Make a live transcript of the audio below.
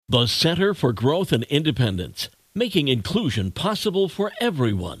The Center for Growth and Independence, making inclusion possible for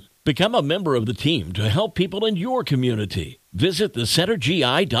everyone. Become a member of the team to help people in your community. Visit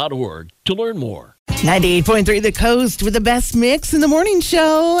thecentergi.org to learn more. 98.3 The Coast with the best mix in the morning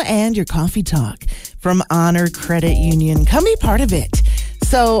show and your coffee talk from Honor Credit Union. Come be part of it.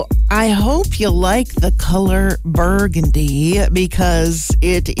 So I hope you like the color burgundy because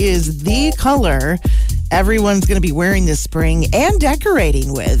it is the color everyone's going to be wearing this spring and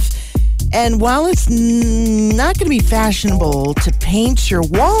decorating with. And while it's not going to be fashionable to paint your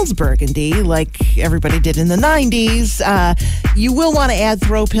walls burgundy like everybody did in the 90s, you will want to add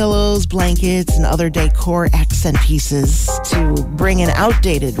throw pillows, blankets, and other decor accent pieces to bring an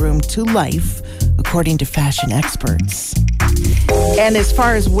outdated room to life, according to fashion experts. And as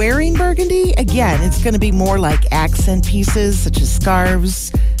far as wearing burgundy, again, it's going to be more like accent pieces such as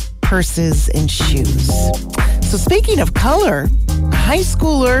scarves, purses, and shoes. So speaking of color, a high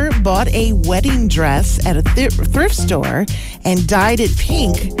schooler bought a wedding dress at a thrift store and dyed it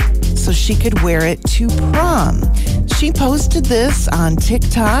pink so she could wear it to prom. She posted this on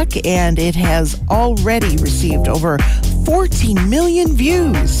TikTok and it has already received over 14 million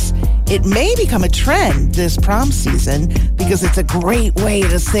views. It may become a trend this prom season because it's a great way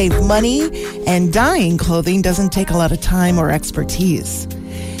to save money and dyeing clothing doesn't take a lot of time or expertise.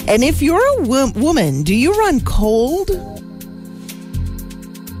 And if you're a woman, do you run cold?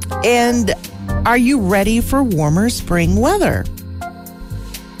 And are you ready for warmer spring weather?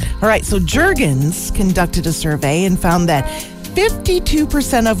 All right, so Jergens conducted a survey and found that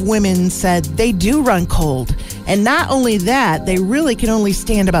 52% of women said they do run cold. And not only that, they really can only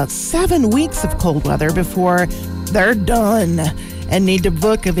stand about 7 weeks of cold weather before they're done and need to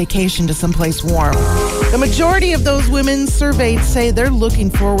book a vacation to someplace warm. The majority of those women surveyed say they're looking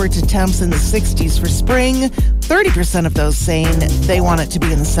forward to temps in the 60s for spring. 30% of those saying they want it to be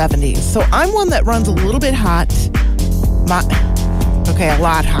in the 70s. So I'm one that runs a little bit hot. A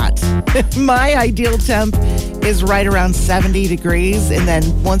lot hot. My ideal temp is right around 70 degrees. And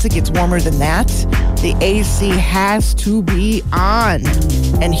then once it gets warmer than that, the AC has to be on.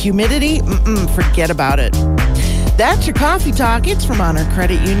 And humidity, forget about it. That's your coffee talk. It's from Honor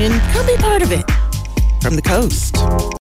Credit Union. Come be part of it. From the coast.